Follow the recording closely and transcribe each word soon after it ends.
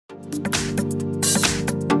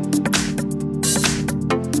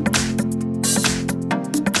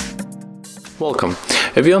Welcome.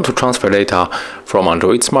 If you want to transfer data from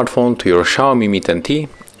Android smartphone to your Xiaomi Mi 10T,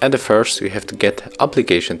 at the first you have to get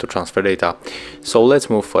application to transfer data. So let's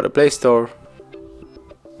move for the Play Store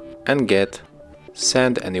and get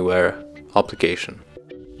Send Anywhere application.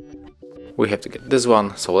 We have to get this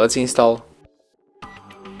one, so let's install.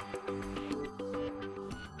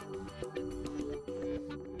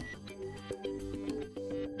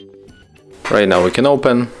 Right now we can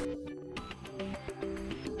open.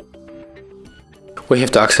 We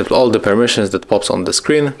have to accept all the permissions that pops on the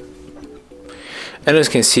screen. And as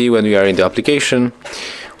you can see, when we are in the application,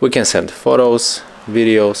 we can send photos,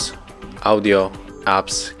 videos, audio,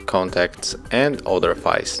 apps, contacts and other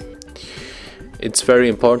files. It's very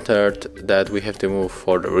important that we have to move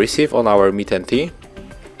for the receive on our Mi 10T,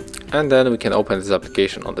 and then we can open this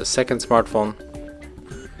application on the second smartphone.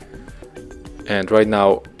 And right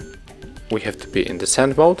now we have to be in the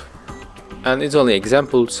send mode. And it's only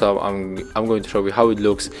example, so I'm going to show you how it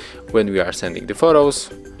looks when we are sending the photos.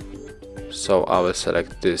 So I will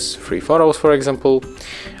select these 3 photos, for example.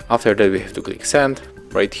 After that we have to click send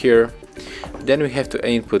right here. Then we have to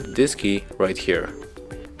input this key right here.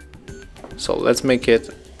 So let's make it.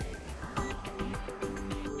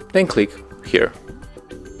 Then click here.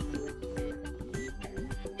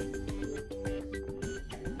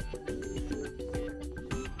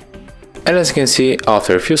 And as you can see,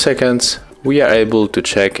 after a few seconds, we are able to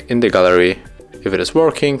check in the gallery if it is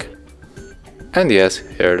working, and yes,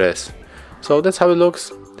 here it is. So that's how it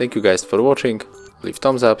looks. Thank you guys for watching. Leave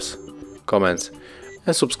thumbs ups, comments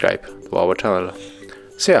and subscribe to our channel.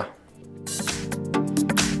 See ya!